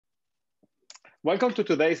Welcome to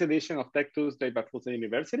today's edition of Tech Tuesday by Full Sail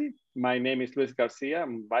University. My name is Luis Garcia.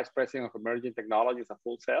 I'm Vice President of Emerging Technologies at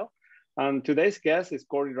Full Sail. And today's guest is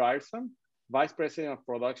Cordy Rierson, Vice President of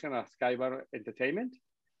Production of Skybound Entertainment.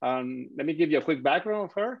 Let me give you a quick background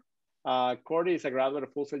of her. Cordy is a graduate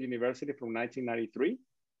of Full Sail University from 1993.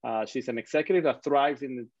 She's an executive that thrives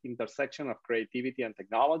in the intersection of creativity and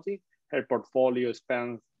technology. Her portfolio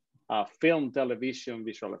spans film, television,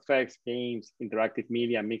 visual effects, games, interactive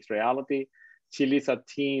media, and mixed reality. She leads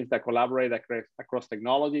teams that collaborate across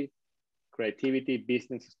technology, creativity,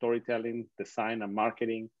 business, storytelling, design, and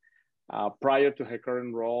marketing. Prior to her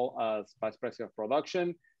current role as Vice President of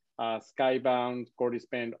Production, Skybound, Cordy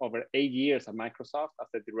spent over 8 years at Microsoft as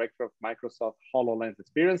the Director of Microsoft HoloLens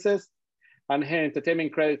Experiences. And her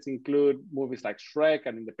entertainment credits include movies like Shrek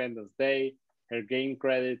and Independence Day. Her game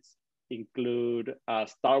credits include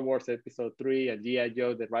Star Wars Episode 3 and G.I.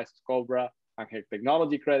 Joe, The Rise of Cobra. And her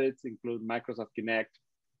technology credits include Microsoft Kinect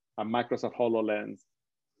and Microsoft HoloLens.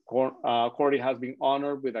 Cordy has been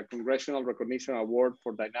honored with a Congressional Recognition Award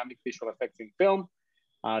for Dynamic Visual Effects in Film.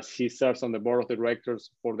 She serves on the board of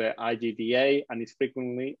directors for the IGDA and is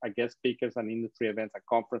frequently a guest speaker at industry events and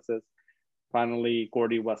conferences. Finally,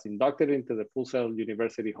 Cordy was inducted into the Full Sail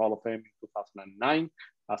University Hall of Fame in 2009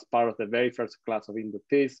 as part of the very first class of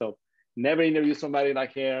inductees. So never interviewed somebody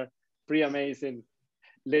like her, pretty amazing,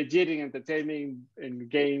 legit in entertainment, in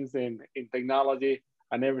games, and in technology,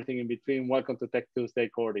 and everything in between. Welcome to Tech Tuesday,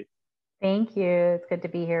 Cordy. Thank you. It's good to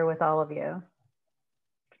be here with all of you.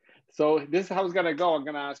 So this is how it's gonna go. I'm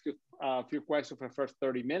gonna ask you a few questions for the first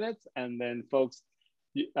 30 minutes, and then folks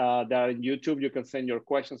that are in YouTube, you can send your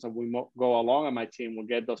questions and we go along, and my team will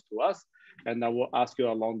get those to us, and I will ask you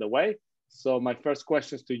along the way. So my first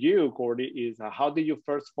questions to you, Cordy, is how did you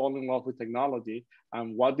first fall in love with technology,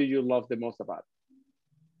 and what do you love the most about it?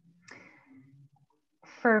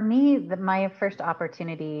 For me, my first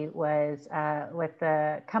opportunity was with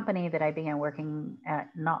the company that I began working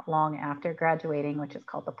at not long after graduating, which is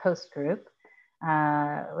called the Post Group,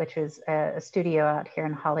 which was a studio out here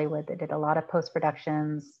in Hollywood that did a lot of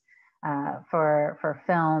post-productions for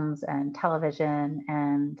films and television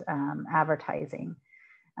and advertising.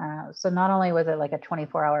 So not only was it like a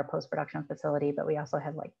 24-hour post-production facility, but we also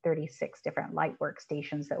had like 36 different light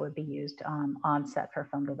workstations that would be used on set for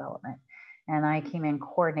film development. And I came in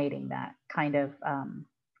coordinating that kind of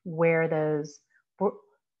who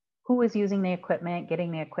was using the equipment, getting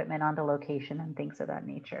the equipment onto location and things of that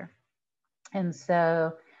nature. And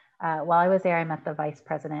so while I was there, I met the vice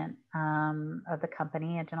president of the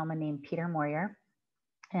company, a gentleman named Peter Moyer.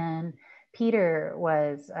 And Peter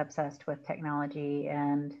was obsessed with technology,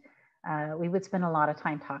 and we would spend a lot of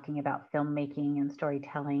time talking about filmmaking and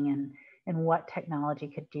storytelling and what technology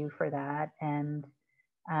could do for that. And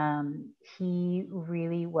he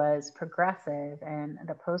really was progressive, and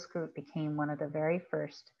the Post Group became one of the very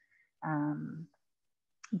first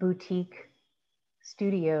boutique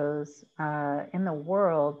studios in the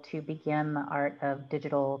world to begin the art of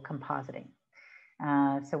digital compositing.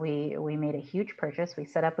 So we made a huge purchase. We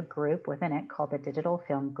set up a group within it called the Digital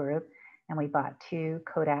Film Group, and we bought 2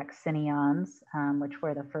 Kodak Cineons, which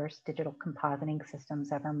were the first digital compositing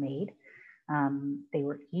systems ever made. They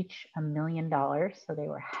were each $1 million, so they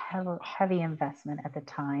were heavy investment at the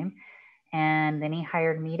time. And then he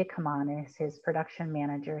hired me to come on as his production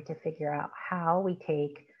manager to figure out how we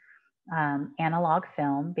take analog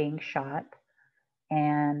film being shot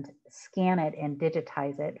and scan it and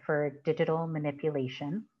digitize it for digital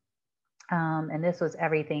manipulation. And this was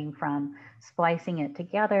everything from splicing it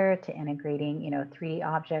together to integrating, 3D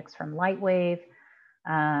objects from Lightwave,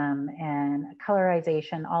 and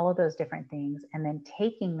colorization, all of those different things, and then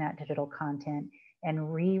taking that digital content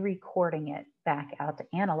and re-recording it back out to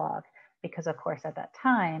analog. Because of course, at that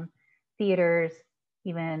time, theaters,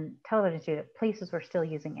 even television places were still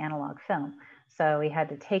using analog film. So we had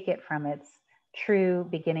to take it from its true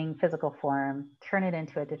beginning physical form, turn it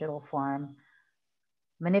into a digital form,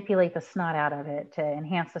 manipulate the snot out of it to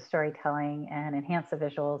enhance the storytelling and enhance the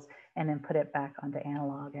visuals, and then put it back onto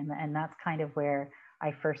analog. And that's kind of where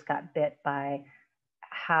I first got bit by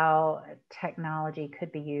how technology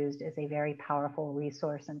could be used as a very powerful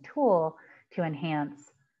resource and tool to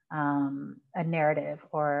enhance a narrative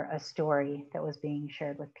or a story that was being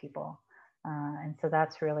shared with people. And so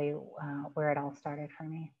that's really where it all started for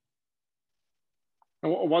me.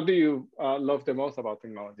 What do you love the most about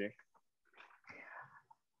technology?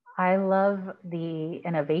 I love the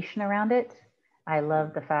innovation around it. I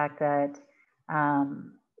love the fact that,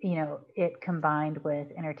 it combined with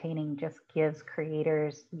entertaining just gives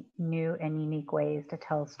creators new and unique ways to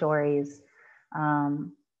tell stories.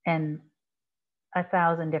 And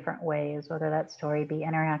 1,000 different ways, whether that story be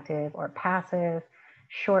interactive or passive,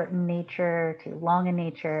 short in nature to long in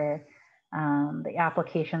nature. The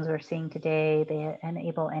applications we're seeing today, they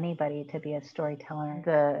enable anybody to be a storyteller.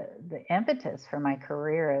 The impetus for my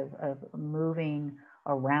career of moving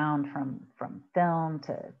around from film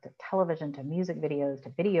to television to music videos to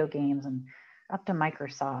video games and up to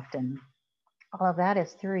Microsoft, and all of that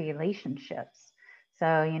is through relationships.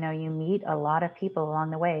 So, you know, you meet a lot of people along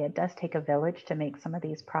the way. It does take a village to make some of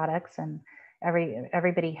these products, and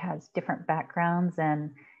everybody has different backgrounds,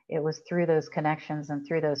 and it was through those connections and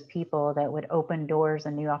through those people that would open doors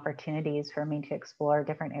and new opportunities for me to explore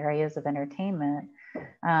different areas of entertainment,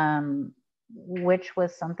 which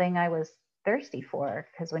was something I was thirsty for,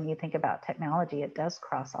 because when you think about technology, it does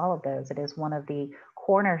cross all of those. It is one of the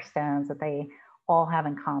cornerstones that they all have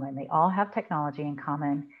in common. They all have technology in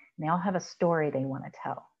common, and they all have a story they want to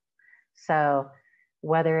tell. So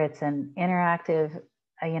whether it's an interactive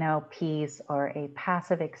piece or a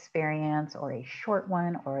passive experience or a short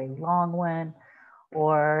one or a long one,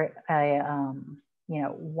 or a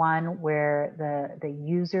one where the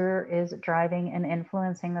user is driving and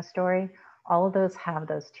influencing the story, all of those have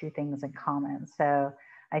those two things in common. So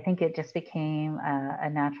I think it just became a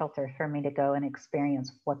natural thirst for me to go and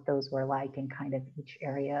experience what those were like in kind of each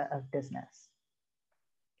area of business.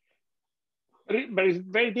 But it's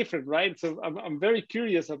very different, right? So I'm very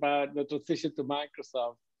curious about the transition to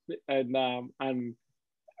Microsoft, and I'm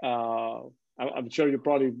sure you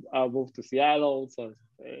probably moved to Seattle, so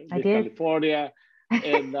California,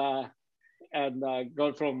 and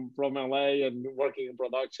going from LA and working in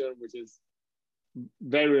production, which is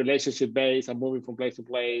very relationship based, and moving from place to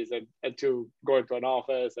place, and to going to an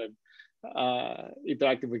office and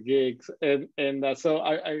interacting with gigs, and so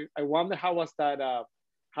I wonder how was that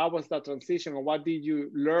transition, and what did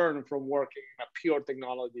you learn from working in a pure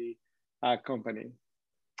technology company?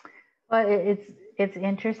 Well, it's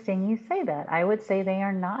interesting you say that. I would say they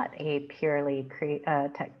are not a purely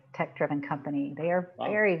tech-driven company. They are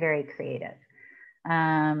very, very creative.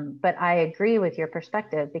 But I agree with your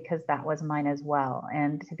perspective, because that was mine as well.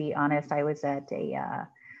 And to be honest, I was at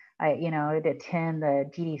I'd attend the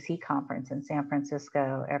GDC conference in San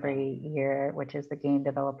Francisco every year, which is the Game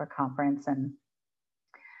Developer Conference. And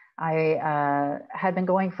I had been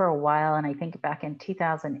going for a while, and I think back in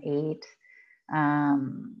 2008,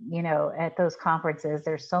 at those conferences,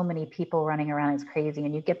 there's so many people running around, it's crazy.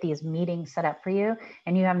 And you get these meetings set up for you,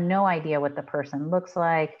 and you have no idea what the person looks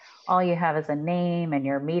like. All you have is a name, and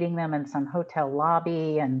you're meeting them in some hotel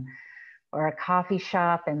lobby or a coffee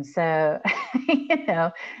shop. And so,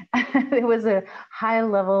 it was a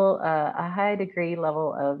high degree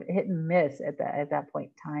level of hit and miss at that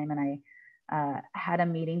point in time. And I had a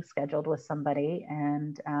meeting scheduled with somebody,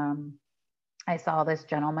 and I saw this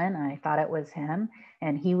gentleman, and I thought it was him,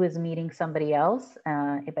 and he was meeting somebody else,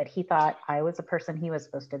 but he thought I was the person he was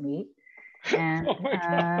supposed to meet. And it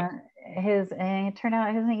turned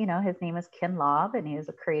out his name is Ken Lobb, and he was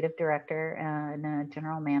a creative director and a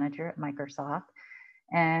general manager at Microsoft.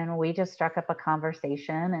 And we just struck up a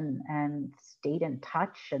conversation and stayed in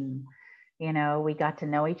touch, and we got to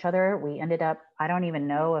know each other. We ended up, I don't even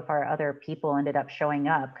know if our other people ended up showing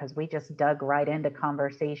up, because we just dug right into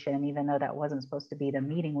conversation, even though that wasn't supposed to be the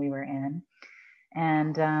meeting we were in,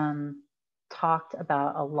 and talked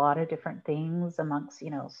about a lot of different things amongst,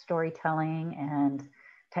 storytelling and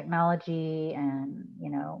technology, and,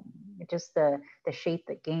 just the shape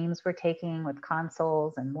that games were taking with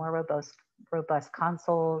consoles and more robust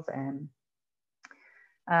consoles, and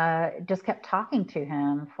just kept talking to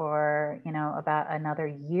him for, about another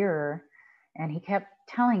year. And he kept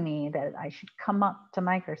telling me that I should come up to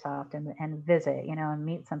Microsoft and visit, and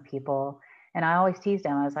meet some people. And I always teased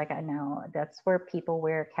him. I was like, I know that's where people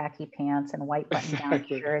wear khaki pants and white button-down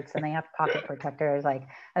shirts, and they have pocket protectors. Like,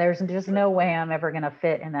 there's just no way I'm ever going to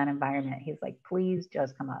fit in that environment. He's like, please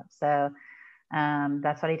just come up. So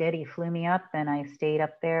that's what he did. He flew me up, and I stayed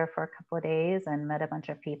up there for a couple of days and met a bunch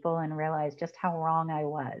of people, and realized just how wrong I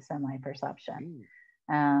was in my perception.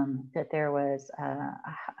 That there was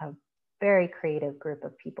a very creative group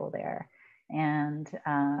of people there. And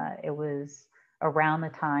it was around the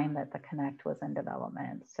time that the Connect was in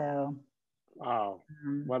development. So, wow,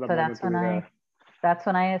 what a so moment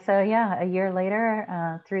a year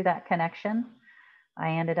later, through that connection,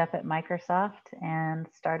 I ended up at Microsoft and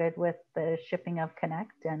started with the shipping of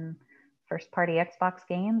Connect and first party Xbox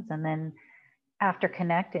games. And then after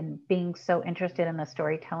Connect and being so interested in the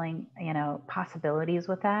storytelling, possibilities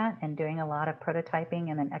with that, and doing a lot of prototyping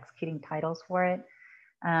and then executing titles for it,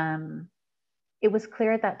 it was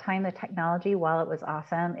clear at that time the technology, while it was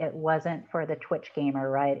awesome, it wasn't for the Twitch gamer,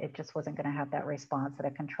 right? It just wasn't going to have that response that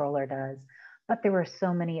a controller does. But there were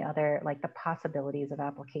so many other, like the possibilities of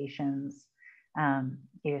applications.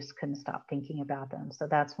 You just couldn't stop thinking about them. So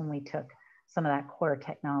that's when we took some of that core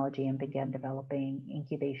technology and began developing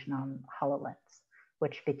incubation on HoloLens,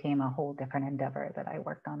 which became a whole different endeavor that I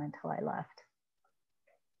worked on until I left.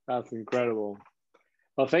 That's incredible.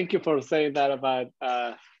 Well, thank you for saying that about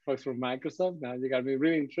folks from Microsoft. Now you got me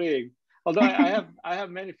really intrigued. Although I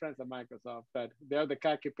have many friends at Microsoft, but they're the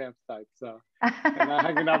khaki pants type, so I'm not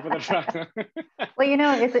hanging out with them. Well, you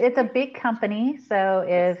know, it's a big company, so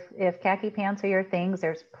if khaki pants are your things,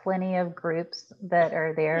 there's plenty of groups that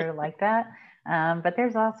are there like that. But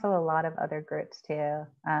there's also a lot of other groups too.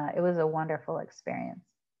 It was a wonderful experience.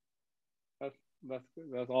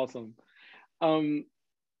 That's awesome.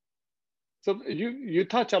 So you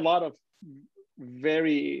touch a lot of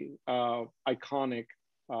very iconic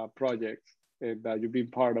projects that you've been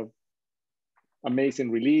part of. Amazing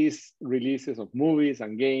releases of movies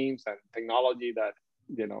and games and technology that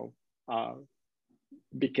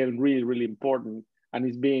became really, really important, and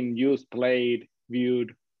is being used, played,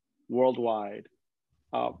 viewed worldwide.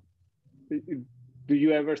 Do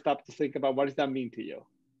you ever stop to think about what does that mean to you?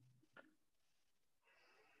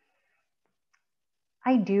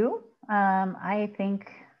 I do. I think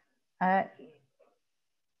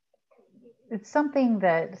it's something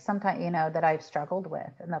that sometimes, that I've struggled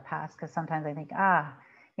with in the past, because sometimes I think,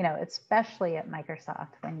 especially at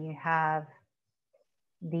Microsoft, when you have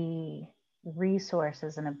the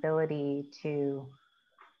resources and ability to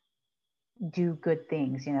do good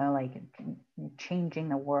things, like changing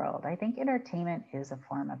the world. I think entertainment is a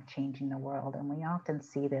form of changing the world. And we often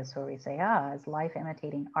see this where we say, is life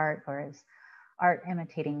imitating art, or is art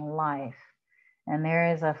imitating life? And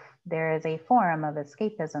there is a form of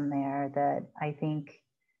escapism there that I think,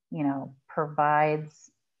 provides,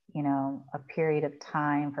 a period of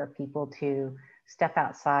time for people to step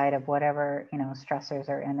outside of whatever, stressors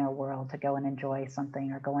are in their world, to go and enjoy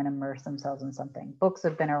something or go and immerse themselves in something. Books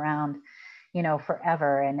have been around,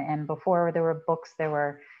 forever. And before there were books, there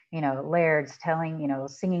were, lairds telling,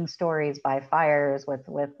 singing stories by fires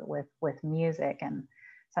with music. And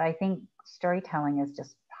so I think storytelling is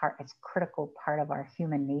just it's a critical part of our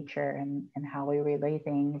human nature and how we relate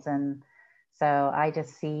things. And so I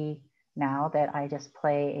just see now that I just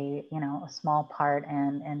play a small part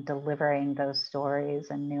in delivering those stories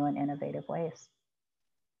in new and innovative ways.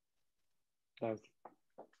 That's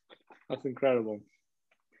incredible.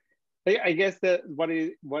 I guess that what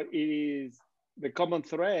it is the common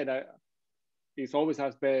thread is always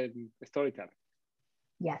has been storytelling.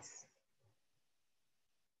 Yes.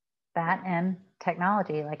 That and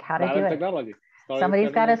technology, like how to do it. Technology.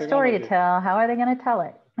 Somebody's got a story to tell. How are they going to tell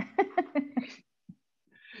it?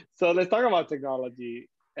 So let's talk about technology.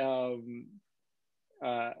 I've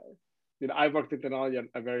worked in technology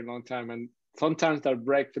a very long time, and sometimes there are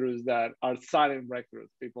breakthroughs that are silent breakthroughs.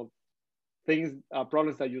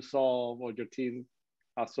 Problems that you solve or your team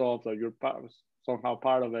has solved, or you're somehow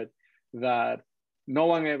part of it, that no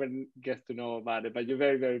one ever gets to know about it, but you're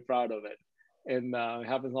very, very proud of it. And it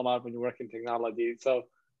happens a lot when you work in technology. So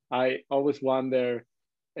I always wonder,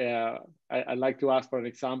 I like to ask for an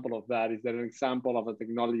example of that. Is there an example of a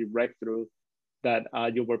technology breakthrough that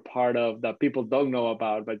you were part of that people don't know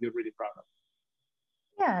about, but you're really proud of?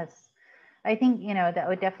 Yes. I think, that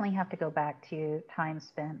would definitely have to go back to time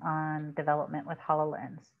spent on development with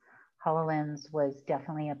HoloLens. HoloLens was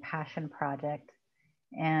definitely a passion project,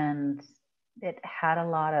 and it had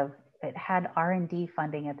R&D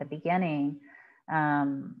funding at the beginning.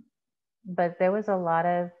 But there was a lot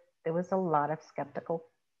of skeptical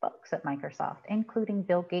folks at Microsoft, including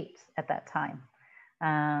Bill Gates at that time.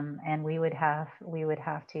 And we would have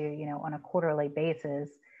to, on a quarterly basis,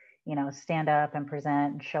 stand up and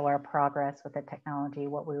present and show our progress with the technology,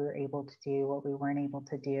 what we were able to do, what we weren't able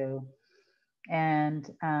to do. And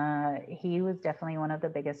he was definitely one of the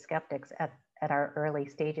biggest skeptics at our early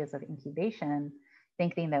stages of incubation,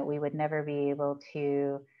 thinking that we would never be able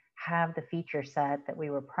to have the feature set that we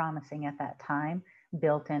were promising at that time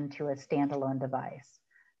built into a standalone device.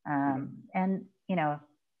 And,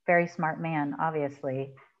 very smart man,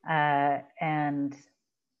 obviously. And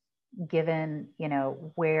given,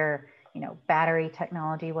 where, battery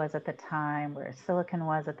technology was at the time, where silicon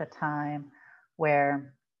was at the time,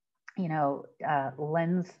 where,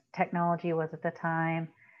 lens technology was at the time,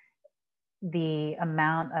 the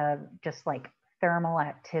amount of just like thermal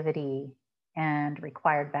activity and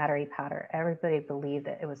required battery power, everybody believed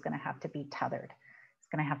that it was going to have to be tethered. It's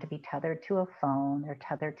going to have to be tethered to a phone or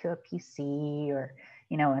tethered to a PC or,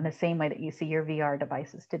 you know, in the same way that you see your VR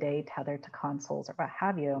devices today tethered to consoles or what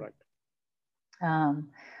have you. Right.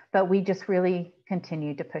 But we just really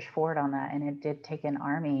continued to push forward on that, and it did take an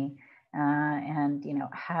army. And you know,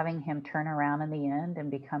 having him turn around in the end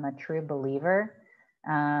and become a true believer,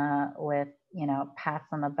 with, you know, pats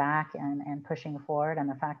on the back and pushing forward, and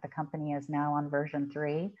the fact the company is now on version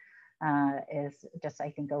 3, is just, I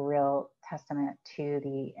think, a real testament to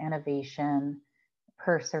the innovation,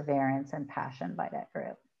 perseverance, and passion by that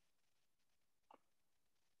group.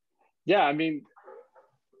 Yeah, I mean,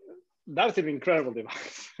 that's an incredible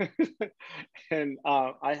device. And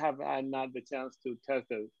I have not the chance to test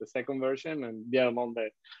the second version, and yet I'm on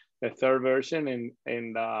the third version.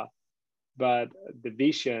 But the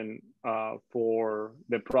vision for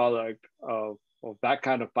the product of that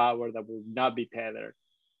kind of power that will not be tethered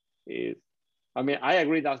is, I mean, I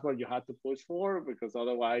agree that's what you have to push for, because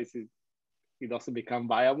otherwise it doesn't become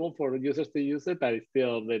viable for users to use it. But it's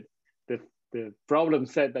still the problem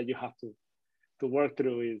set that you have to work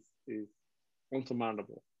through is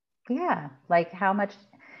unsurmountable. Yeah, like how much,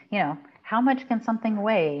 you know, how much can something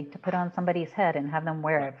weigh to put on somebody's head and have them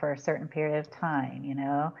wear it for a certain period of time, you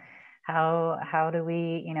know? How do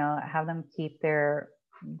we, you know, have them keep their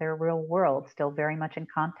real world still very much in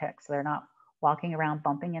context, so they're not walking around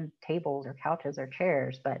bumping into tables or couches or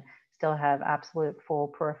chairs, but still have absolute full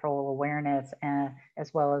peripheral awareness, and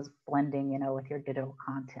as well as blending, you know, with your digital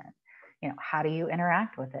content. You know, how do you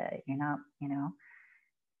interact with it? You're not, you know,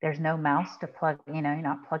 there's no mouse to plug, you know, you're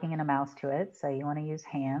not plugging in a mouse to it. So you want to use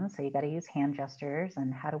hands. So you got to use hand gestures.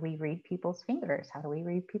 And how do we read people's fingers? How do we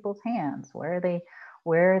read people's hands? Where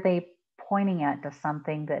are they pointing at to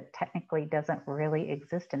something that technically doesn't really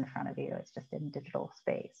exist in front of you? It's just in digital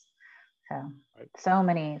space. So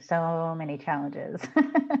many challenges,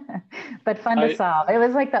 but fun to solve. It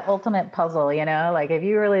was like the ultimate puzzle, you know, like if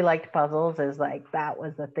you really liked puzzles, is like, that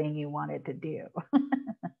was the thing you wanted to do.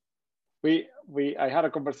 I had a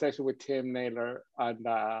conversation with Tim Naylor, and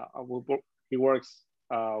he works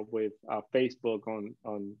with Facebook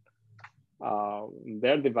on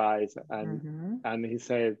their device, and and he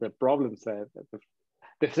says the problem set,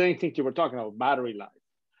 the same thing you were talking about, battery life,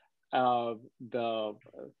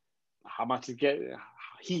 how much it get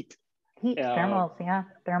heat, thermals,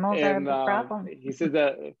 thermals are a big problem. He says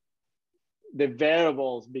that the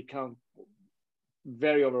variables become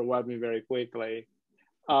very overwhelming very quickly.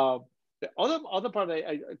 The other part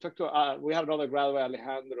I talked to, we have another graduate,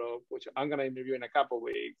 Alejandro, which I'm going to interview in a couple of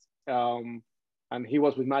weeks. And he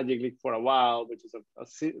was with Magic Leap for a while, which is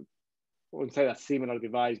I wouldn't say a similar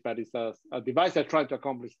device, but it's a device that tries to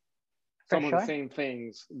accomplish some of the same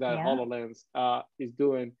things that HoloLens is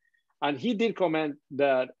doing. And he did comment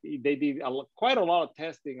that they did quite a lot of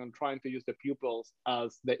testing on trying to use the pupils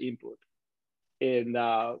as the input. And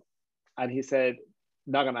he said,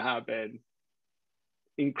 not going to happen.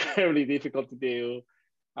 Incredibly difficult to do.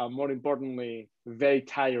 More importantly, very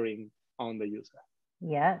tiring on the user.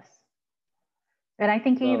 Yes. And I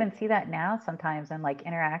think you even see that now sometimes in like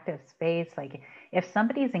interactive space. Like if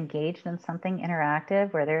somebody's engaged in something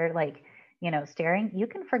interactive where they're like, you know, staring, you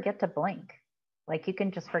can forget to blink. Like you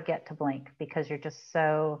can just forget to blink because you're just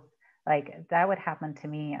so, like, that would happen to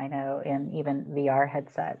me, I know, in even VR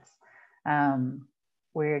headsets,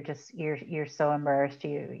 where you're so immersed,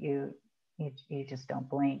 you just don't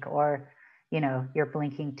blink, or, you know, you're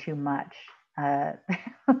blinking too much.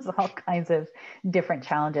 There's all kinds of different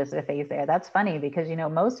challenges to face there. That's funny because, you know,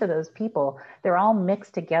 most of those people, they're all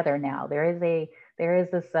mixed together now. There is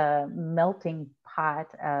this melting pot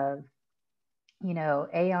of, you know,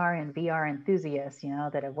 AR and VR enthusiasts, you know,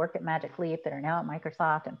 that have worked at Magic Leap, that are now at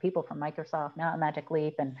Microsoft, and people from Microsoft now at Magic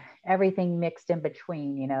Leap, and everything mixed in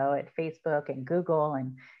between, you know, at Facebook and Google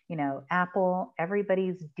and, you know, Apple.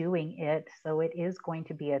 Everybody's doing it. So it is going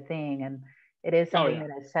to be a thing. And it is something that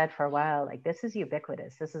I've said for a while, like, this is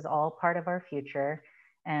ubiquitous. This is all part of our future.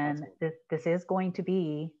 And this is going to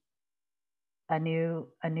be a new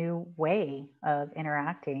way of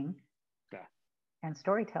interacting and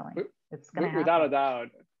storytelling. It's going to happen. Without a doubt.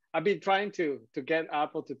 I've been trying to get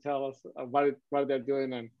Apple to tell us what they're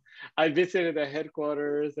doing. And I visited the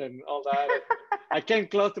headquarters and all that. I came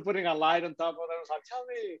close to putting a light on top of them. I was like, tell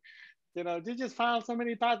me, you know, you just filed so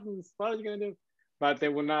many patents. What are you going to do? But they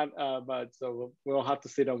will not. But so we'll have to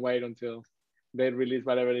sit and wait until they release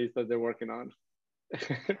whatever it is that they're working on.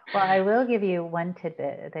 Well, I will give you one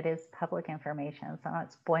tidbit that is public information, so I'm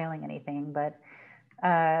not spoiling anything. But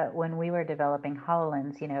when we were developing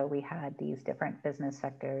HoloLens, you know, we had these different business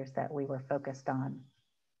sectors that we were focused on,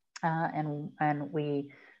 and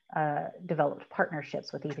we developed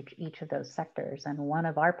partnerships with each of those sectors. And one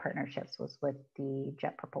of our partnerships was with the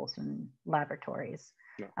Jet Propulsion Laboratories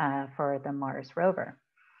for the Mars rover.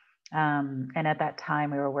 And at that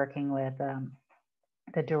time, we were working with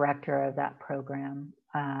the director of that program.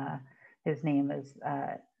 His name is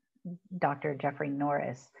Dr. Jeffrey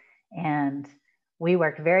Norris. And we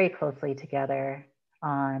worked very closely together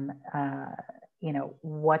on,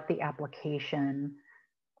 what the application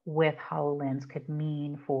with HoloLens could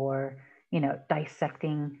mean for,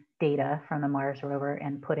 dissecting data from the Mars rover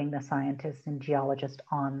and putting the scientists and geologists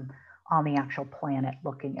on the actual planet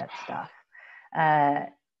looking at stuff.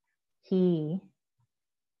 He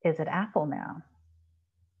is at Apple now.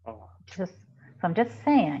 Oh. So I'm just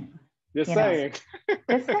saying. Just saying.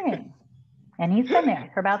 Just saying. And he's been there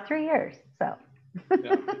for about 3 years. So.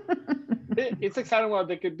 Yeah. It's exciting what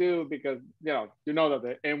they could do because, that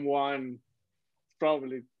the M1 is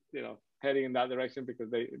probably, heading in that direction because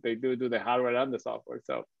they do the hardware and the software.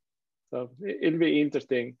 So it'll be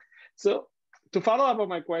interesting. So to follow up on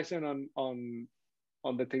my question on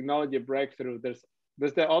the technology breakthrough, there's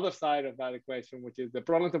the other side of that equation, which is the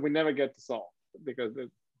problems that we never get to solve because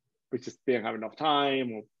we just didn't have enough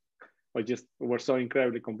time or just were so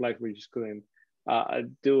incredibly complex we just couldn't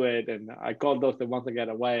do it. And I call those the ones that get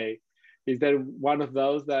away. Is there one of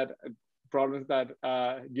those problems that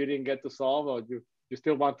you didn't get to solve or you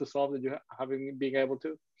still want to solve that you haven't been able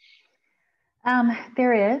to?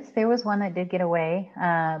 There was one that did get away,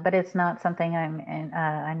 but it's not something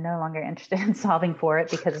I'm no longer interested in solving for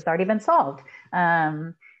it because it's already been solved.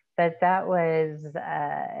 But that was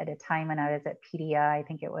at a time when I was at PDI, I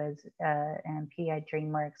think it was, and PDI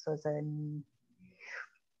DreamWorks was in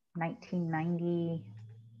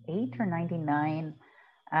 1998 or 99.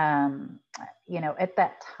 At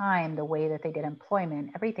that time, the way that they did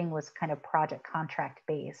employment, everything was kind of project contract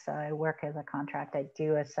based. So I work as a contract, I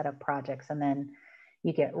do a set of projects, and then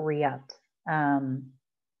you get re-upped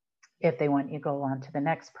if they want you to go on to the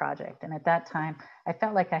next project. And at that time, I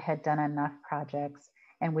felt like I had done enough projects,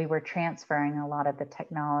 and we were transferring a lot of the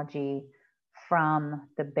technology from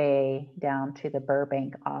the Bay down to the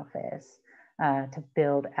Burbank office to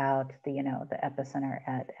build out the epicenter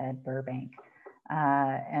at Burbank.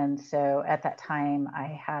 And so at that time, I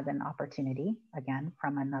had an opportunity, again,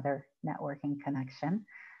 from another networking connection,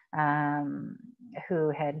 who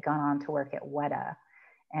had gone on to work at Weta.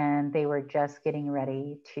 And they were just getting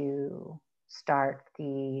ready to start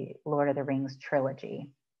the Lord of the Rings trilogy.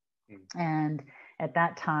 And at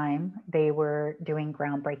that time, they were doing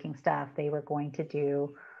groundbreaking stuff. They were going to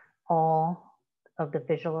do all of the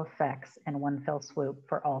visual effects in one fell swoop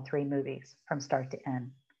for all 3 movies from start to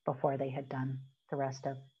end before they had done the rest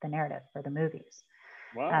of the narrative for the movies.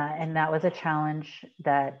 Wow. And that was a challenge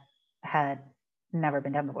that had never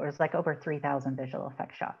been done before. It was like over 3,000 visual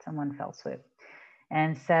effect shots in one fell swoop.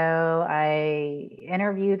 And so I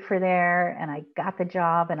interviewed for there and I got the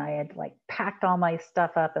job, and I had like packed all my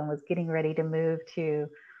stuff up and was getting ready to move to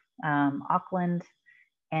Auckland.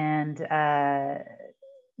 And I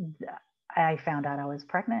found out I was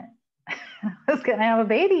pregnant. I was going to have a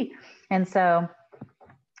baby. And so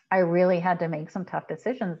I really had to make some tough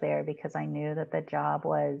decisions there because I knew that the job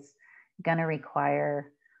was going to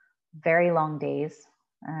require very long days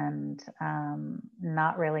and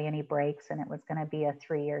not really any breaks. And it was going to be a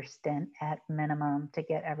 3-year stint at minimum to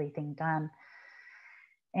get everything done.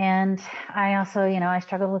 And I also, I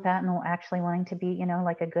struggled with that and actually wanting to be,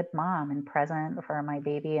 like a good mom and present for my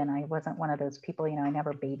baby. And I wasn't one of those people, I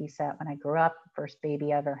never babysat when I grew up. The first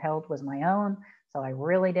baby I ever held was my own. So I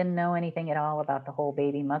really didn't know anything at all about the whole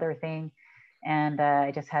baby mother thing. And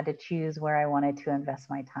I just had to choose where I wanted to invest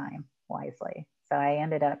my time wisely. So I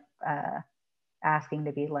ended up asking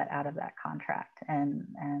to be let out of that contract and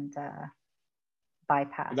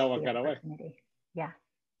bypass the opportunity. Yeah.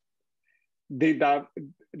 Did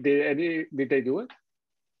they do it?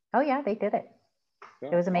 Oh yeah, they did it. Yeah.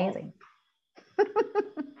 It was amazing. Wow.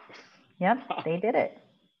 Yep, they did it.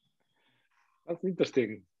 That's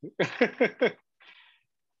interesting.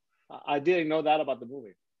 I didn't know that about the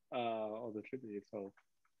movie or the tribute. So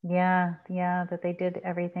yeah, that they did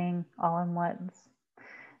everything all in once.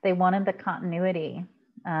 They wanted the continuity.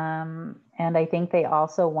 And I think they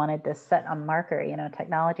also wanted to set a marker.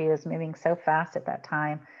 Technology was moving so fast at that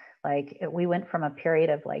time. We went from a period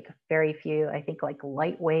of very few, I think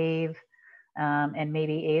Lightwave and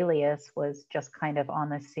maybe Alias was just kind of on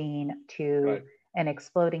the scene to right. An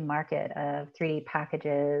exploding market of 3D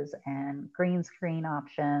packages and green screen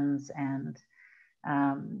options and,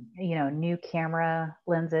 new camera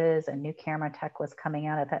lenses and new camera tech was coming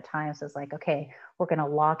out at that time. So it's okay, we're going to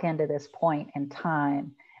lock into this point in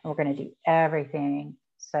time and we're going to do everything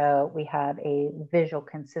So we have a visual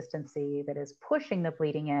consistency that is pushing the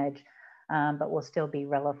bleeding edge, but will still be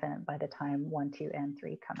relevant by the time 1, 2, and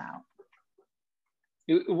 3 come out.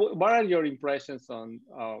 What are your impressions on,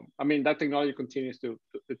 I mean, that technology continues to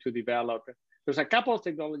develop. There's a couple of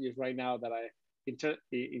technologies right now that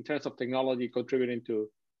in terms of technology contributing to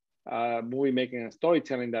movie making and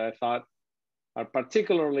storytelling that I thought are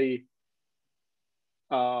particularly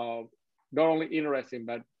not only interesting,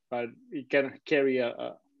 but it can carry it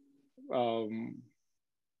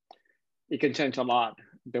can change a lot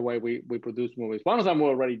the way we produce movies. One of them we're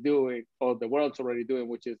already doing, or the world's already doing,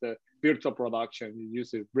 which is the virtual production. You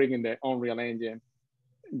use it, bringing the Unreal Engine,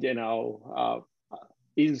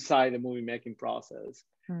 inside the movie making process.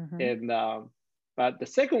 And but the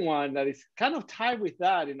second one that is kind of tied with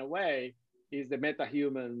that in a way is the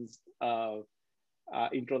MetaHumans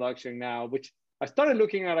introduction now, which I started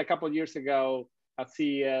looking at a couple of years ago at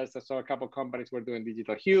CES. I saw a couple of companies were doing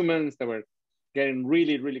digital humans that were getting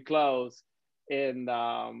really, really close. And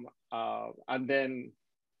then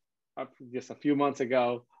just a few months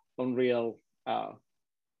ago, Unreal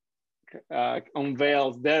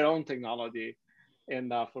unveils their own technology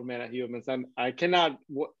and for MetaHumans. And I cannot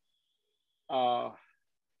I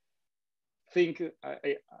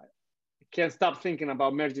can't stop thinking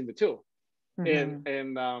about merging the two. And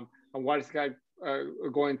what is Skype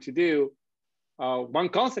going to do? One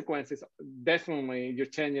consequence is definitely you're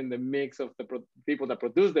changing the mix of the people that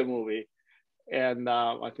produce the movie. And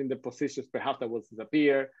I think the positions perhaps that will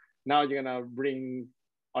disappear. Now you're gonna bring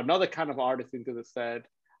another kind of artist into the set,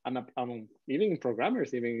 and even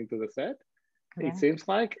programmers even into the set, it seems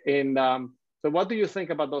like. And so what do you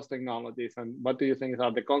think about those technologies, and what do you think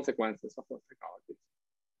are the consequences of those technologies?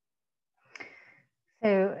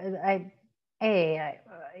 So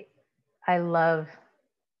I love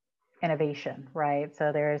innovation, right?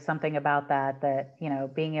 So there is something about that,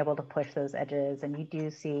 being able to push those edges, and you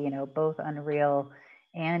do see, both Unreal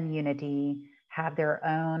and Unity have their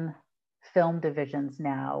own film divisions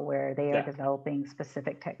now where they are developing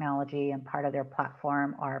specific technology, and part of their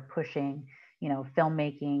platform are pushing,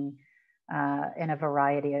 filmmaking in a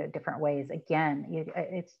variety of different ways. Again,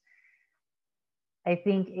 I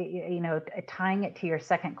think, tying it to your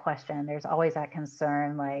second question, there's always that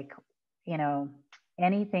concern, like,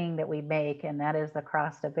 anything that we make, and that is the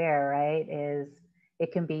cross to bear, right, is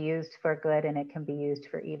it can be used for good and it can be used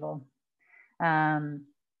for evil. And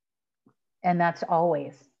that's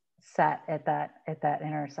always set at that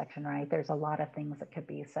intersection, right? There's a lot of things that could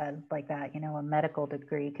be said like that. A medical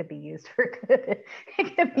degree could be used for good,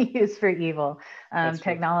 it could be used for evil.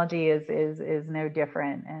 Technology is no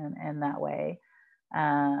different in that way.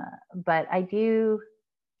 But I do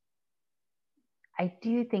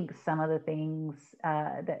think some of the things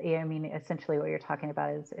essentially what you're talking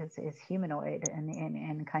about is humanoid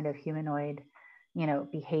and kind of humanoid,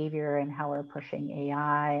 behavior, and how we're pushing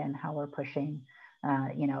AI and how we're pushing,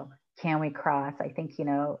 can we cross? I think,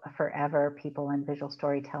 forever people in visual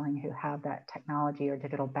storytelling who have that technology or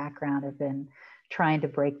digital background have been trying to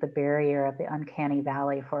break the barrier of the uncanny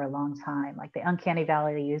valley for a long time. Like the uncanny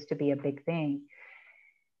valley used to be a big thing.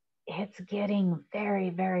 It's getting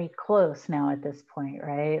very, very close now at this point,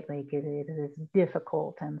 right? Like it is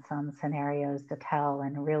difficult in some scenarios to tell,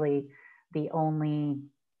 and really the only,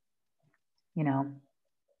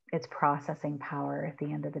 it's processing power at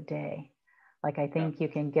the end of the day. Like I think you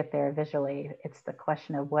can get there visually. It's the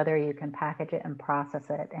question of whether you can package it and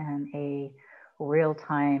process it in a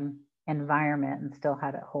real-time environment and still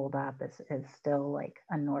have it hold up is still like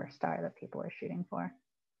a North Star that people are shooting for.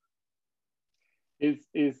 It's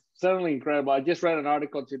certainly incredible. I just read an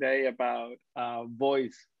article today about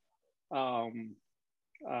voice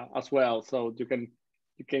as well. So you can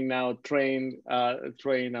now train a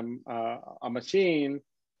machine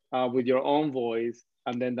with your own voice,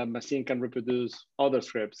 and then that machine can reproduce other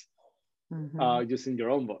scripts using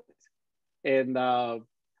your own voice. And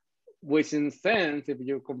which in sense, if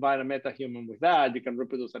you combine a metahuman with that, you can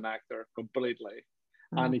reproduce an actor completely.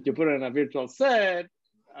 And if you put it in a virtual set,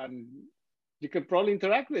 and you can probably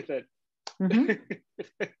interact with it.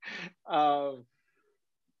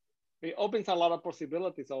 It opens a lot of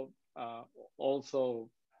possibilities of also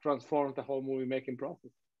transforms the whole movie making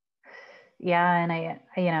process. Yeah, and I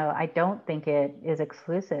don't think it is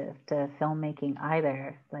exclusive to filmmaking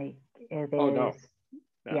either. Like there's,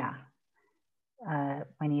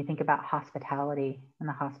 when you think about hospitality and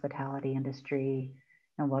the hospitality industry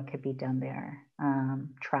and what could be done there,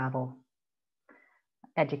 travel,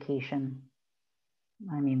 education.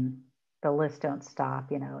 I mean, the list don't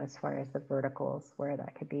stop, as far as the verticals where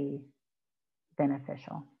that could be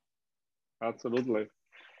beneficial. Absolutely.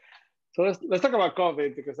 So let's talk about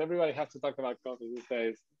COVID, because everybody has to talk about COVID these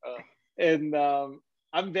days. And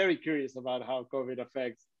I'm very curious about how COVID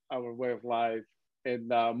affects our way of life and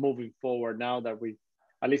moving forward. Now that we,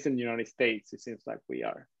 at least in the United States, it seems like we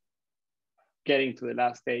are getting to the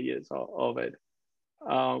last stages of it.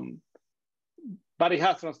 But it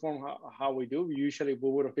has transformed how we do. Usually we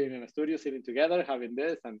would have been in a studio sitting together having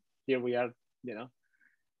this, and here we are, you know,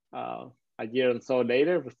 a year and so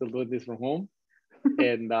later, we're still doing this from home.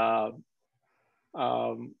 And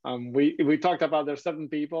we talked about there's certain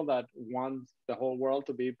people that want the whole world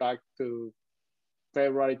to be back to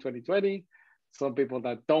February 2020, some people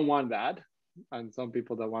that don't want that, and some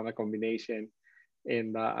people that want a combination.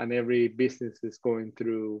 And every business is going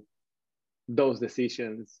through those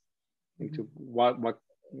decisions into what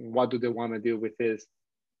do they want to do with this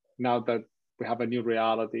now that we have a new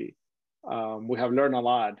reality. We have learned a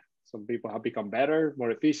lot. Some people have become better,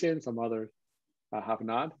 more efficient, some others have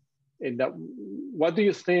not. And that, what do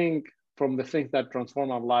you think from the things that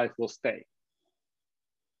transform our life will stay?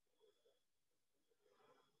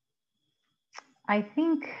 I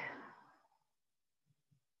think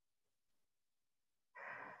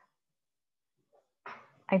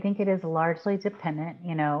it is largely dependent,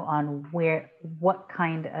 you know, on what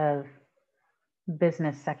kind of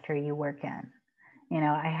business sector you work in. You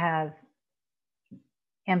know, I have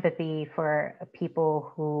empathy for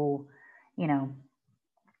people who, you know,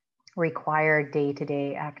 require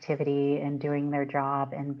day-to-day activity and doing their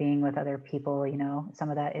job and being with other people. You know, some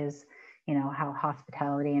of that is, you know, how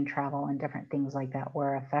hospitality and travel and different things like that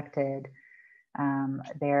were affected.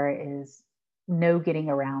 There is no getting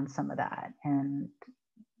around some of that. And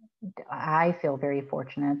I feel very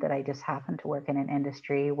fortunate that I just happen to work in an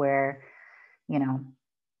industry where, you know,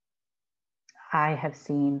 I have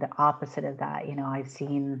seen the opposite of that. You know, I've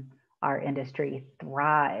seen our industry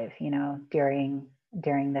thrive, you know, during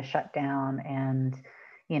the shutdown, and,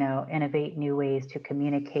 you know, innovate new ways to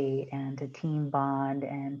communicate and to team bond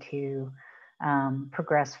and to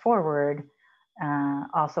progress forward.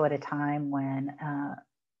 Also at a time when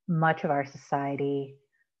much of our society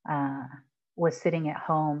was sitting at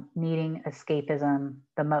home needing escapism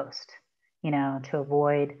the most, you know, to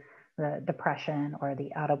avoid the depression or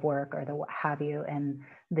the out of work or the what have you. And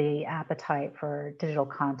the appetite for digital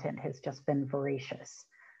content has just been voracious.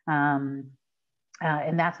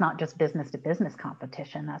 And that's not just business to business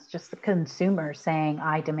competition. That's just the consumer saying,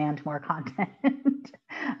 I demand more content.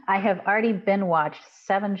 I have already binge watched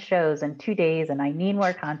 7 shows in 2 days and I need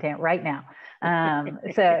more content right now.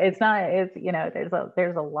 So it's, you know,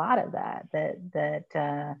 there's a lot of that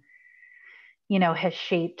you know, has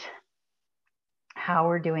shaped how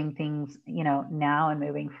we're doing things, you know, now and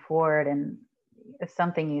moving forward. And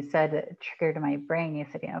something you said that triggered my brain, you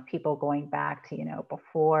said, you know, people going back to, you know,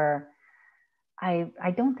 before. I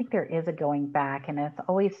don't think there is a going back, and it's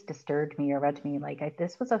always disturbed me or read me like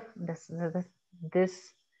this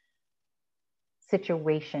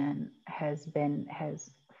situation has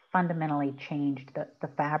fundamentally changed the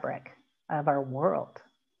fabric of our world,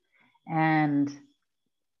 and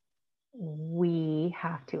we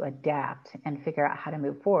have to adapt and figure out how to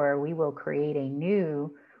move forward. We will create a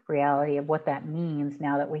new reality of what that means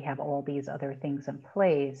now that we have all these other things in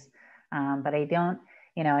place. But I don't.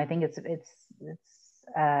 You know, I think it's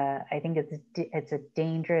a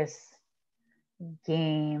dangerous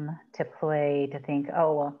game to play, to think,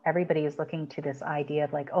 oh, well, everybody is looking to this idea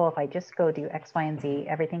of like, oh, if I just go do X, Y, and Z,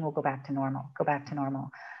 everything will go back to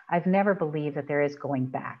normal. I've never believed that there is going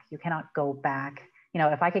back. You cannot go back. You know,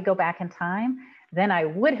 if I could go back in time, then I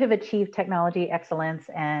would have achieved technology excellence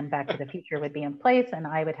and Back to the Future would be in place and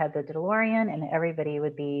I would have the DeLorean and everybody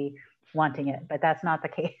would be wanting it, but that's not the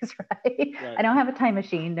case, right? I don't have a time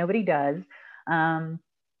machine. Nobody does.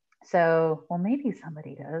 So, well, maybe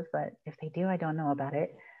somebody does, but if they do, I don't know about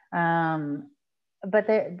it. But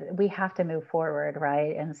we have to move forward,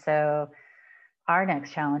 right? And so our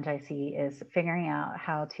next challenge I see is figuring out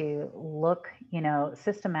how to look, you know,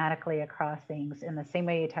 systematically across things in the same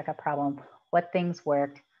way you take a problem, what things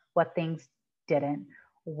worked, what things didn't,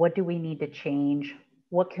 what do we need to change?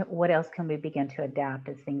 What else can we begin to adapt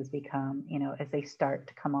as things become, you know, as they start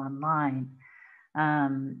to come online?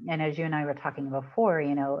 And as you and I were talking before,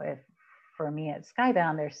 you know, if for me at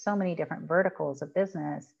Skybound, there's so many different verticals of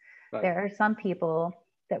business. Right. There are some people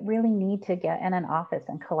that really need to get in an office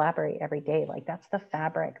and collaborate every day. Like that's the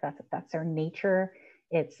fabric, that's their nature.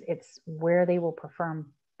 It's where they will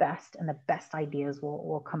perform best and the best ideas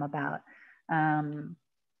will come about.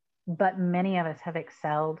 But many of us have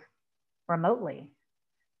excelled remotely.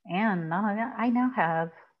 And not only that, I now have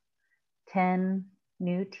 10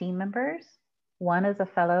 new team members. One is a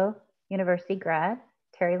fellow university grad,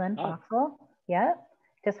 Carrie Lynn Foxwell. Yep,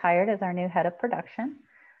 just hired as our new head of production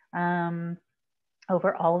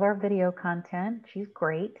over all of our video content. She's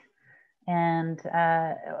great. And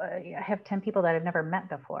I have 10 people that I've never met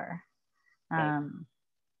before,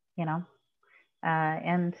 you know,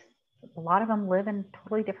 and a lot of them live in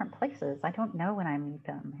totally different places. I don't know when I meet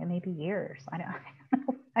them. It may be years.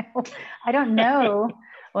 I don't know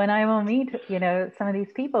when I will meet, you know, some of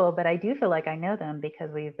these people, but I do feel like I know them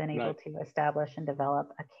because we've been able to establish and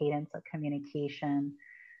develop a cadence of communication.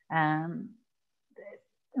 And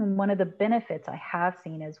one of the benefits I have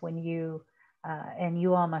seen is when you, and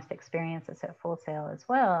you all must experience this at Full Sail as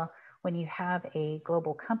well, when you have a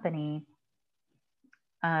global company,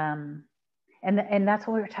 and that's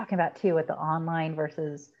what we were talking about too with the online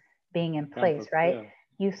versus being in place, right? Yeah.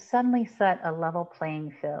 You suddenly set a level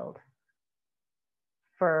playing field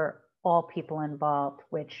for all people involved,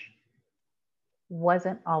 which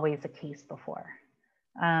wasn't always the case before.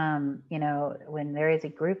 You know, when there is a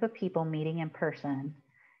group of people meeting in person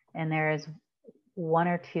and there is one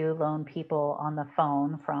or two lone people on the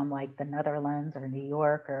phone from like the Netherlands or New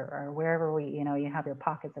York or wherever you know, you have your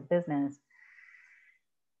pockets of business,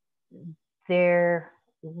 there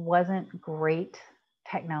wasn't great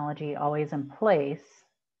technology always in place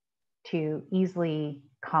to easily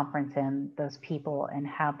conference in those people and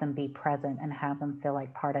have them be present and have them feel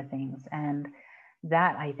like part of things. And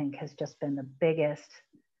that, I think, has just been the biggest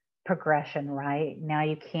progression, right? Now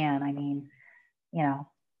you can, I mean, you know,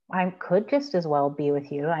 I could just as well be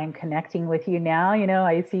with you. I'm connecting with you now. You know,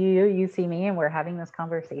 I see you, you see me, and we're having this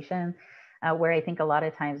conversation where I think a lot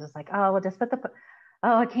of times it's like, oh, well, just put the,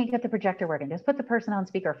 oh, I can't get the projector working. Just put the person on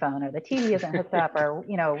speakerphone, or the TV isn't hooked up, or,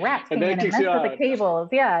 you know, rats came in and messed with the cables.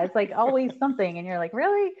 Yeah, it's like always something. And you're like,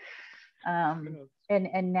 really?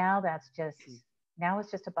 And now that's just, now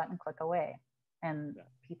it's just a button click away and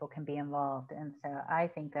people can be involved. And so I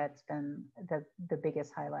think that's been the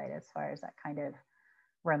biggest highlight as far as that kind of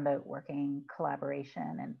remote working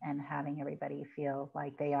collaboration and having everybody feel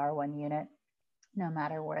like they are one unit, no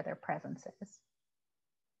matter where their presence is.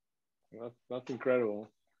 That's incredible.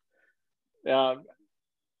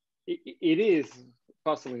 It is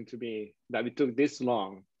puzzling to me that it took this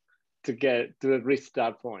long to get to reach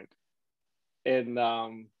that point. And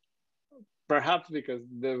perhaps because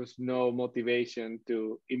there was no motivation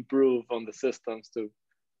to improve on the systems to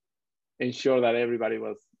ensure that everybody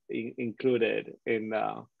was included in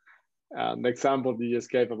the example you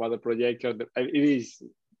just gave about the projector. It is,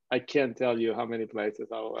 I can't tell you how many places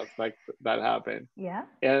I was like that happened. Yeah.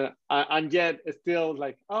 And yet it's still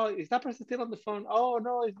like, oh, is that person still on the phone? Oh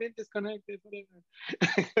no, it's been disconnected.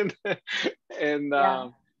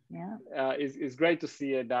 It's great to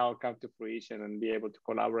see it now come to fruition and be able to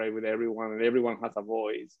collaborate with everyone, and everyone has a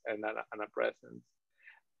voice and a presence.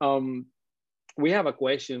 We have a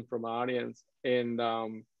question from our audience, and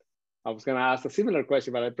I was going to ask a similar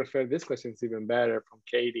question, but I prefer this question. It's even better, from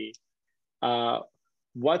Katie.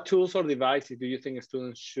 What tools or devices do you think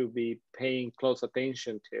students should be paying close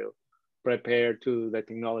attention to prepare to the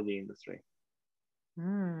technology industry?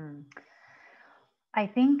 I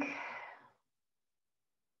think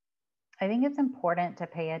it's important to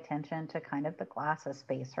pay attention to kind of the glasses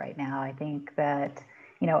space right now. I think that,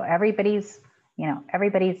 you know, everybody's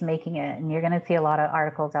making it, and you're going to see a lot of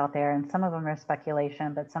articles out there, and some of them are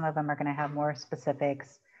speculation, but some of them are going to have more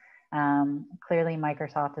specifics. Clearly,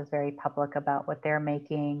 Microsoft is very public about what they're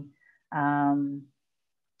making.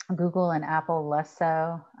 Google and Apple less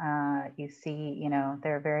so. You see, you know,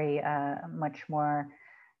 they're very much more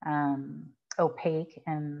opaque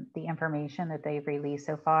in the information that they've released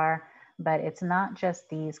so far. But it's not just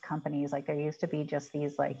these companies. Like there used to be just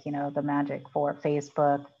these, like, you know, the Magic for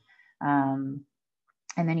Facebook.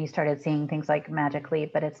 And then you started seeing things like Magic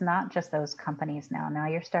Leap, but it's not just those companies now. Now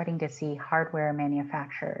you're starting to see hardware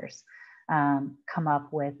manufacturers come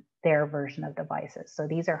up with their version of devices. So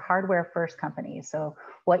these are hardware first companies. So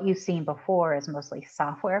what you've seen before is mostly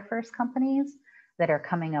software first companies that are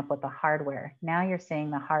coming up with the hardware. Now you're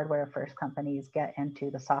seeing the hardware first companies get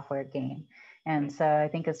into the software game. And so I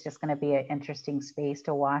think it's just going to be an interesting space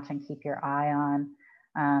to watch and keep your eye on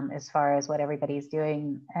as far as what everybody's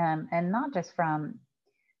doing. And not just from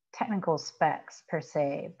technical specs per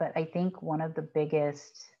se, but I think one of the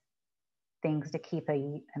biggest things to keep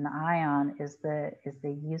an eye on is the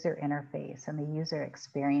user interface and the user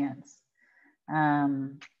experience.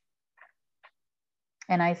 And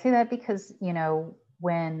I say that because, you know,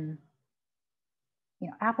 when, you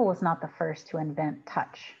know, Apple was not the first to invent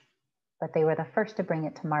touch, but they were the first to bring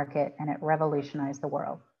it to market, and it revolutionized the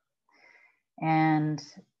world. And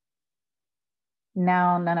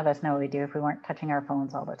now none of us know what we do if we weren't touching our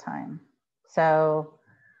phones all the time. So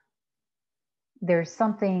there's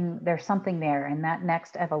something there, and that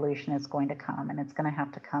next evolution is going to come, and it's going to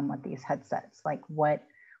have to come with these headsets. Like what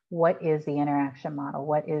is the interaction model?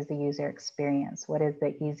 What is the user experience? What is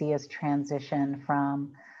the easiest transition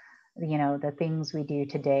from, you know, the things we do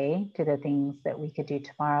today to the things that we could do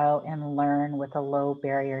tomorrow, and learn with a low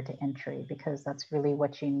barrier to entry, because that's really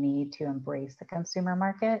what you need to embrace the consumer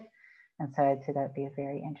market. And so I'd say that'd be a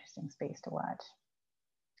very interesting space to watch.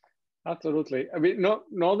 Absolutely. I mean,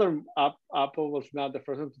 Apple was not the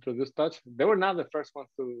first one to introduce touch. They were not the first ones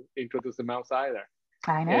to introduce the mouse either.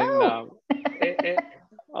 I know.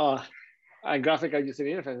 And graphical user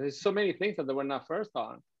interface. There's so many things that they were not first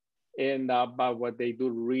on. And but what they do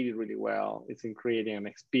really, really well is in creating an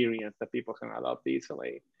experience that people can adopt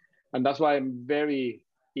easily. And that's why I'm very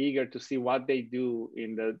eager to see what they do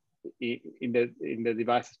in the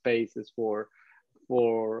device spaces for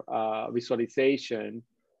visualization,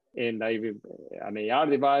 and even an AR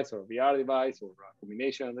device or a VR device or a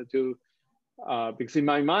combination of the two. Because in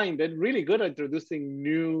my mind, they're really good at introducing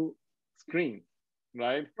new screens,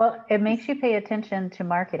 right? Well, it makes you pay attention to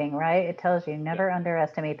marketing, right? It tells you never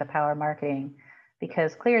underestimate the power of marketing,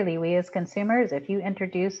 because clearly we as consumers, if you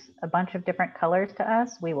introduce a bunch of different colors to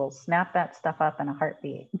us, we will snap that stuff up in a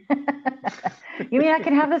heartbeat. You mean I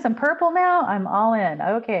can have this in purple now? I'm all in.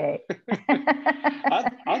 Okay.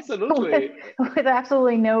 Absolutely. with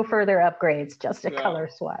absolutely no further upgrades, just a color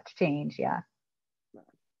swatch change. Yeah.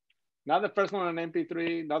 Not the first one on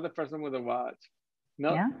MP3, not the first one with a watch.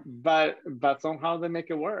 No, but somehow they make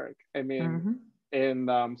it work. I mean, and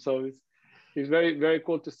so it's very, very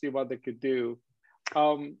cool to see what they could do.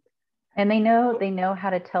 And they know how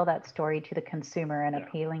to tell that story to the consumer in an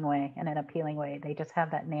appealing way. They just have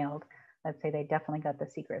that nailed. I'd say they definitely got the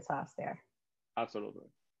secret sauce there. Absolutely.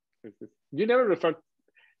 You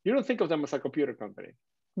don't think of them as a computer company.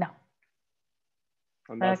 No.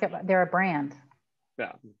 They're a brand.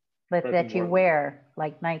 Yeah. That you wear,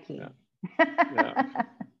 like Nike. Yeah.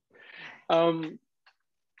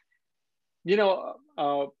 You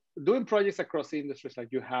know, doing projects across industries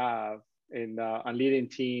like you have, and leading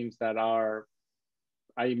teams that are,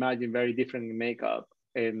 I imagine, very different in makeup,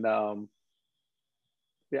 and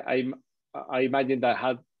I imagine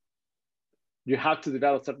that you have to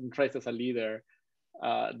develop certain traits as a leader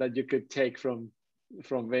that you could take from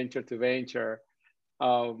venture to venture.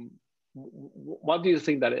 What do you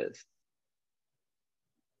think that is?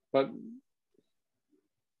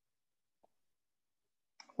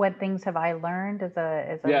 What things have I learned as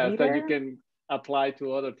a leader? That you can apply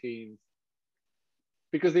to other teams,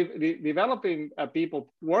 because developing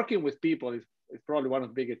people, working with people is probably one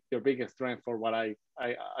of your biggest strengths, for what I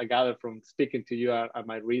gathered from speaking to you at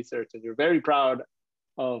my research. And you're very proud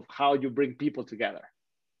of how you bring people together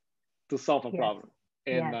to solve a problem.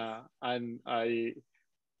 And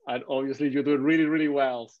and obviously you do it really, really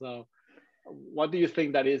well. So what do you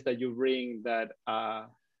think that is that you bring that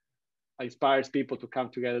inspires people to come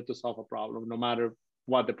together to solve a problem, no matter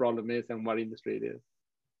what the problem is and what industry it is?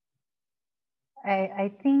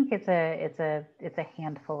 I think it's a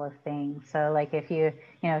handful of things. So like if you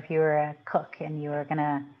were a cook and you were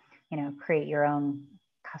gonna, create your own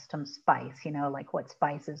custom spice, like what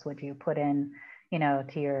spices would you put in,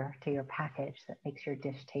 to your package that makes your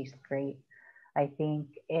dish taste great. I think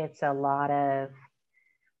it's a lot of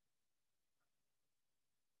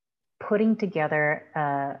putting together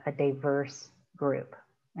a diverse group.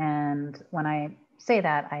 And when I say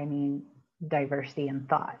that, I mean diversity in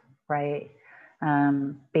thought, right?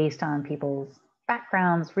 Based on people's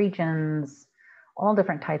backgrounds, regions, all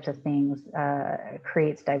different types of things,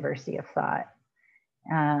 creates diversity of thought.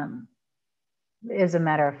 As a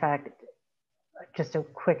matter of fact, just a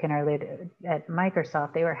quick interlude, at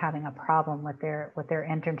Microsoft, they were having a problem with their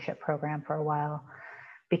internship program for a while,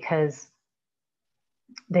 because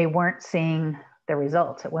they weren't seeing the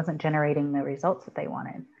results. It wasn't generating the results that they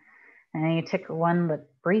wanted. And then you took one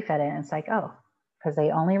brief at it, and it's like, oh, because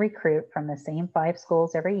they only recruit from the same 5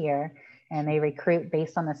 schools every year, and they recruit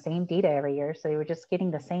based on the same data every year. So they were just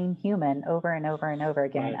getting the same human over and over and over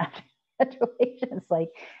again after graduation. It's like,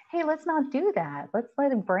 hey, let's not do that. Let's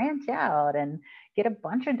let them branch out and get a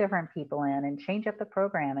bunch of different people in and change up the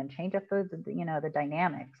program and change up the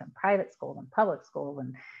dynamics and private schools and public schools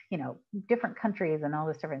and, different countries and all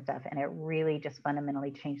this different stuff. And it really just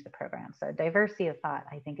fundamentally changed the program. So diversity of thought,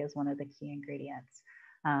 I think, is one of the key ingredients.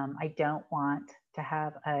 I don't want to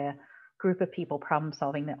have a group of people problem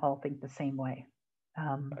solving that all think the same way.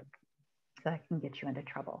 That can get you into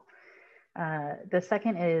trouble. The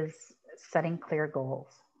second is setting clear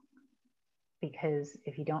goals, because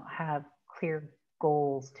if you don't have clear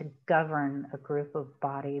goals to govern a group of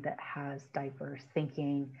body that has diverse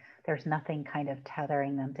thinking, there's nothing kind of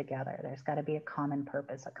tethering them together. There's got to be a common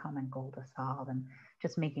purpose, a common goal to solve, and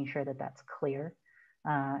just making sure that that's clear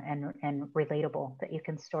and relatable, that you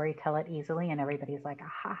can story tell it easily and everybody's like,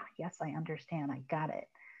 aha, yes, I understand, I got it,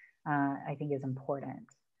 I think is important.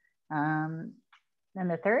 And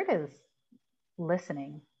the third is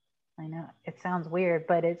listening. I know it sounds weird,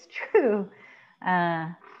 but it's true.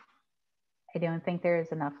 I don't think there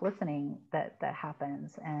is enough listening that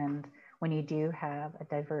happens. And when you do have a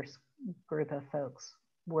diverse group of folks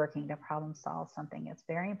working to problem solve something, it's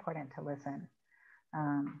very important to listen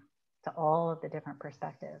to all of the different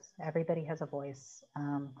perspectives. Everybody has a voice,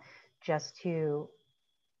 just to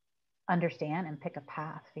understand and pick a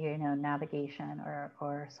path, navigation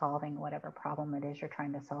or solving whatever problem it is you're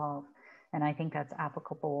trying to solve. And I think that's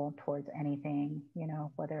applicable towards anything,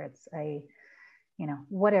 whether it's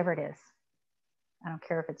whatever it is. I don't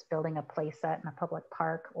care if it's building a play set in a public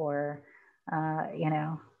park or,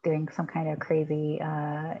 doing some kind of crazy,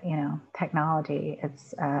 technology.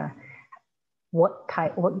 It's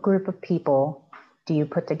what group of people do you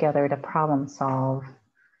put together to problem solve?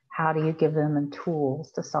 How do you give them the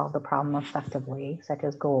tools to solve the problem effectively, such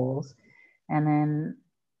as goals? And then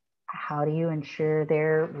how do you ensure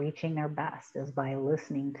they're reaching their best, is by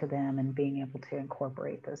listening to them and being able to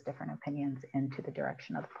incorporate those different opinions into the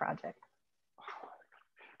direction of the project.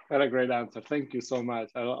 What a great answer. Thank you so much.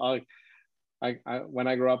 When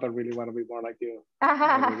I grow up, I really want to be more like you.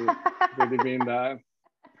 really mean that.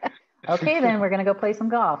 Okay, then we're going to go play some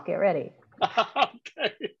golf. Get ready.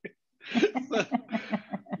 Okay. So,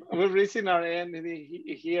 we're reaching our end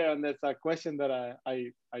here, and there's a question that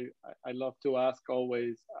I love to ask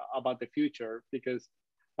always about the future, because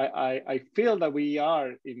I feel that we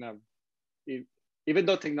are even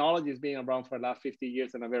though technology is being around for the last 50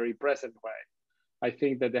 years in a very present way, I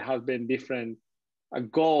think that there has been different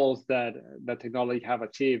goals that technology have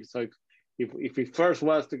achieved. So if it first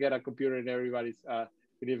was to get a computer in everybody's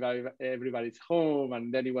home,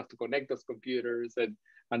 and then it was to connect those computers,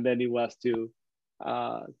 and then it was to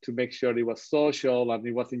make sure it was social and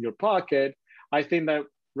it was in your pocket. I think that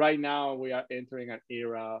right now we are entering an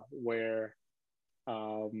era where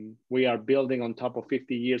we are building on top of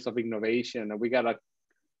 50 years of innovation, and we got a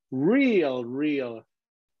real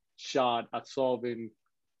shot at solving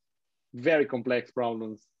very complex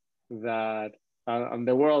problems that and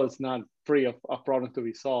the world is not free of problems to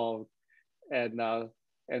be solved.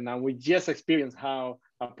 And we just experienced how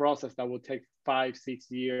a process that would take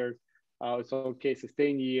 5-6 years, in some cases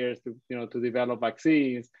 10 years to develop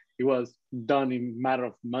vaccines, it was done in a matter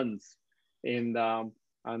of months. And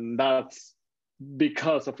that's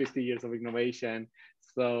because of 50 years of innovation.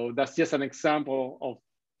 So that's just an example of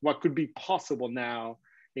what could be possible now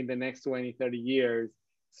in the next 20, 30 years.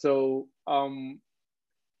 So,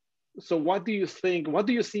 so what do you think, what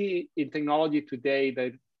do you see in technology today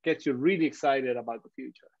that gets you really excited about the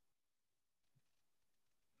future?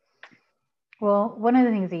 Well, one of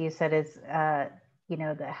the things that you said is, the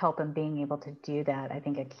help in being able to do that. I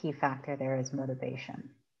think a key factor there is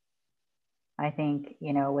motivation. I think,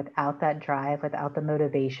 without that drive, without the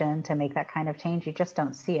motivation to make that kind of change, you just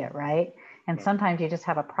don't see it, right? And sometimes you just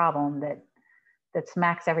have a problem that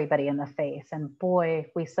smacks everybody in the face. And boy,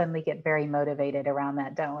 we suddenly get very motivated around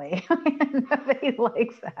that, don't we? Nobody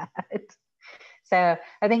likes that. So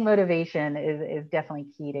I think motivation is definitely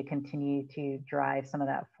key to continue to drive some of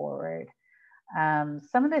that forward.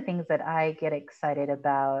 Some of the things that I get excited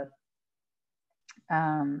about,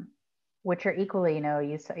 which are equally,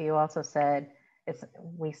 you also said,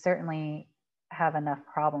 we certainly have enough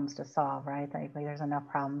problems to solve, right? Like there's enough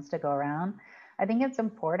problems to go around. I think it's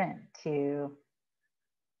important to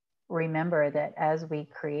remember that as we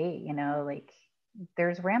create,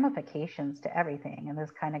 there's ramifications to everything. And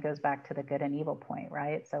this kind of goes back to the good and evil point,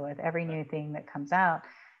 right? So with every new thing that comes out,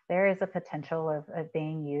 there is a potential of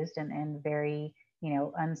being used in very,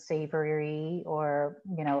 unsavory or,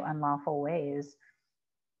 unlawful ways.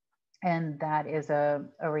 And that is a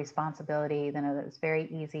responsibility that's very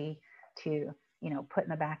easy to, put in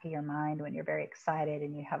the back of your mind when you're very excited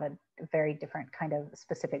and you have a very different kind of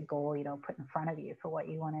specific goal, put in front of you for what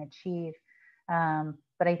you want to achieve.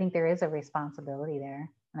 But I think there is a responsibility there.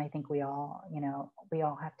 And I think we all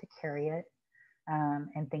have to carry it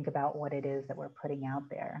and think about what it is that we're putting out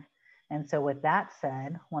there. And so with that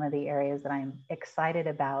said, one of the areas that I'm excited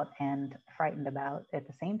about and frightened about at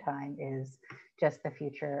the same time is just the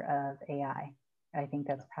future of AI. I think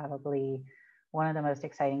that's probably one of the most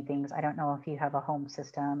exciting things. I don't know if you have a home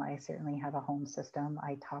system. I certainly have a home system.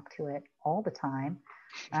 I talk to it all the time.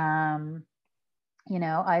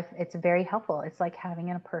 It's very helpful. It's like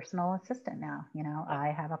having a personal assistant now. I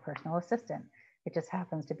have a personal assistant. It just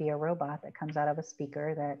happens to be a robot that comes out of a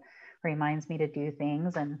speaker that reminds me to do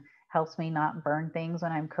things and helps me not burn things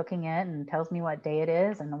when I'm cooking it, and tells me what day it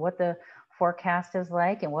is and what the forecast is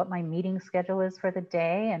like and what my meeting schedule is for the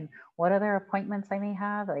day and what other appointments I may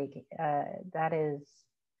have. Like that is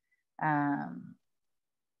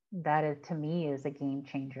to me is a game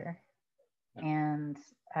changer. And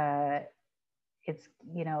it's,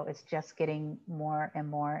 you know, it's just getting more and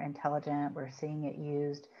more intelligent. We're seeing it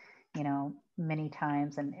used, you know, many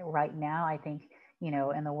times. And right now, I think, you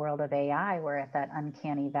know, in the world of AI, we're at that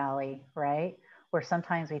uncanny valley, right? Where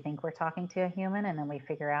sometimes we think we're talking to a human and then we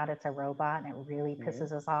figure out it's a robot and it really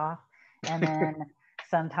pisses us off. And then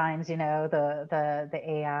sometimes, you know, the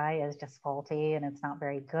AI is just faulty and it's not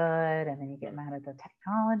very good. And then you get mad at the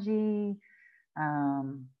technology.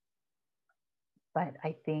 But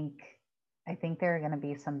I think there are going to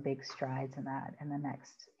be some big strides in that in the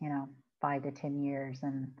next, you know, 5 to 10 years.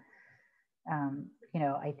 And, you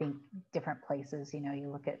know, I think different places, you know,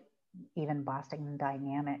 you look at even Boston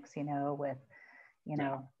Dynamics, you know, with, you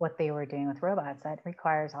know, what they were doing with robots, that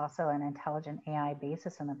requires also an intelligent AI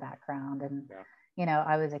basis in the background. And, you know,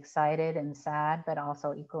 I was excited and sad, but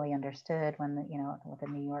also equally understood when the, you know, with the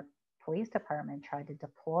New York Police Department tried to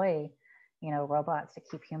deploy, you know, robots to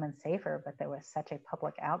keep humans safer, but there was such a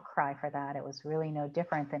public outcry for that. It was really no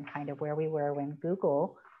different than kind of where we were when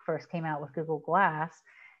Google first came out with Google Glass,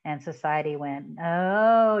 and society went,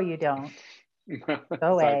 "Oh, you don't, go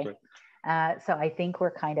away." So I think we're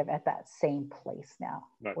kind of at that same place now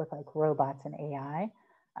with like robots and AI.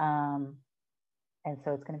 And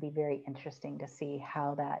so it's going to be very interesting to see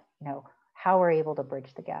how that, you know, how we're able to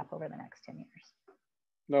bridge the gap over the next 10 years.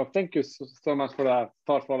 No, thank you so much for that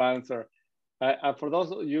thoughtful answer. For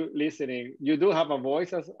those of you listening, you do have a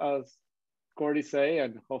voice, as Cordy say,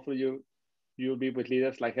 and hopefully you'll be with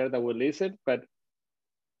leaders like her that will listen, but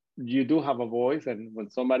you do have a voice. And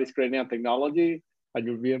when somebody's creating a technology and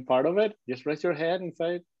you're being part of it, just raise your hand and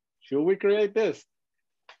say, should we create this?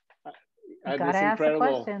 You gotta ask the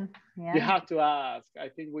question. Yeah. You have to ask. I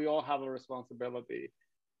think we all have a responsibility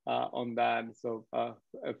on that. So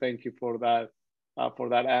thank you for that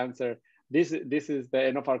answer. This is the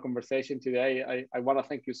end of our conversation today. I want to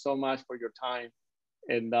thank you so much for your time.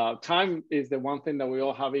 And time is the one thing that we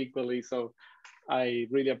all have equally. So I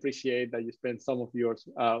really appreciate that you spent some of yours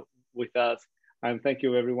with us. And thank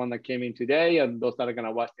you everyone that came in today and those that are going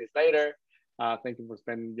to watch this later. Thank you for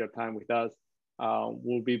spending your time with us.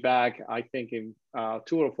 We'll be back, I think, in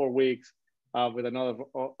 2 or 4 weeks with another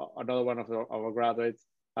one of our graduates.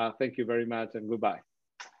 Thank you very much and goodbye.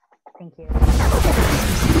 Thank you.